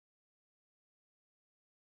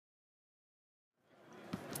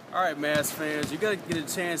All right, Mavs fans, you got to get a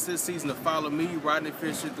chance this season to follow me, Rodney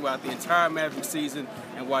Fisher, throughout the entire Maverick season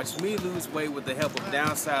and watch me lose weight with the help of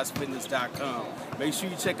downsizefitness.com. Make sure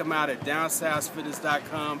you check them out at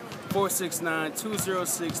downsizefitness.com,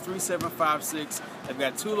 469-206-3756. They've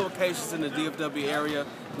got 2 locations in the DFW area,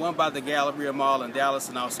 one by the Galleria Mall in Dallas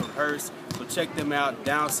and also in Hurst. So check them out,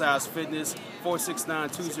 Downsize Fitness,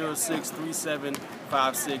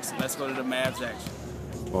 469-206-3756. Let's go to the Mavs action.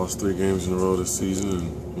 Lost 3 games in a row this season,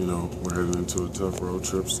 and we're heading into a tough road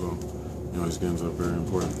trip, so these games are very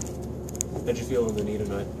important. How'd you feel in the knee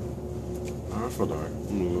tonight? I felt all right.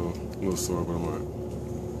 I'm a little sore, but I'm all right.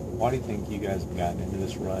 Why do you think you guys have gotten into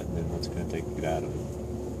this rut, and what's going to take you out of it?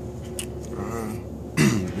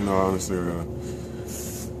 Honestly, I got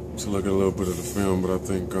to look at a little bit of the film, but I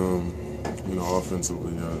think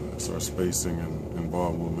offensively, it's our spacing and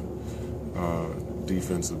ball movement.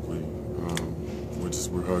 Defensively,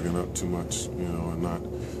 we're hugging up too much, and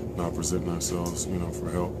not presenting ourselves, for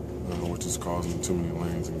help, which is causing too many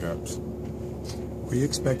lanes and gaps. Were you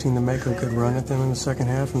expecting to make a good run at them in the second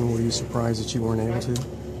half, and were you surprised that you weren't able to?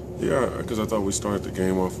 Yeah, because I thought we started the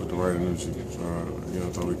game off with the right energy. I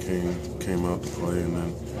thought we came out to play, and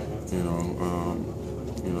then,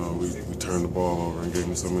 we turned the ball over and gave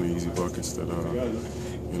them so many easy buckets that,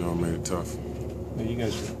 made it tough. You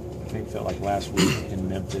guys, I think, felt like last week in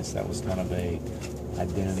Memphis that was kind of a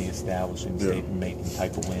identity establishing, statement-making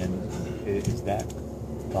type of win. Is that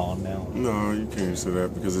gone now? No, you can't say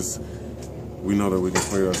that because we know that we can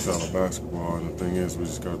play that style of basketball, and the thing is, we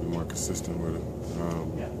just got to be more consistent with it.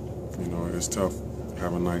 It's tough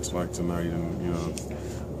having nights like tonight, and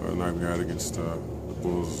a night we had against the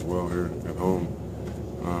Bulls as well here at home.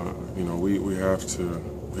 We have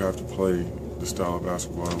to play the style of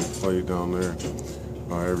basketball that we play down there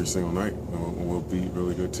every single night. We'll beat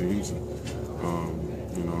really good teams,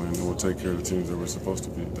 and we'll take care of the teams that we're supposed to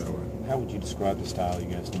beat that way. How would you describe the style you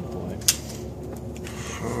guys need to play?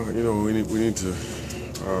 We need to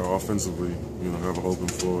offensively, have an open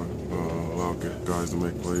floor, allow guys to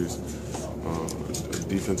make plays.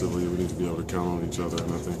 Defensively, we need to be able to count on each other,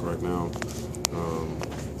 and I think right now,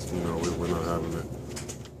 we're not having that.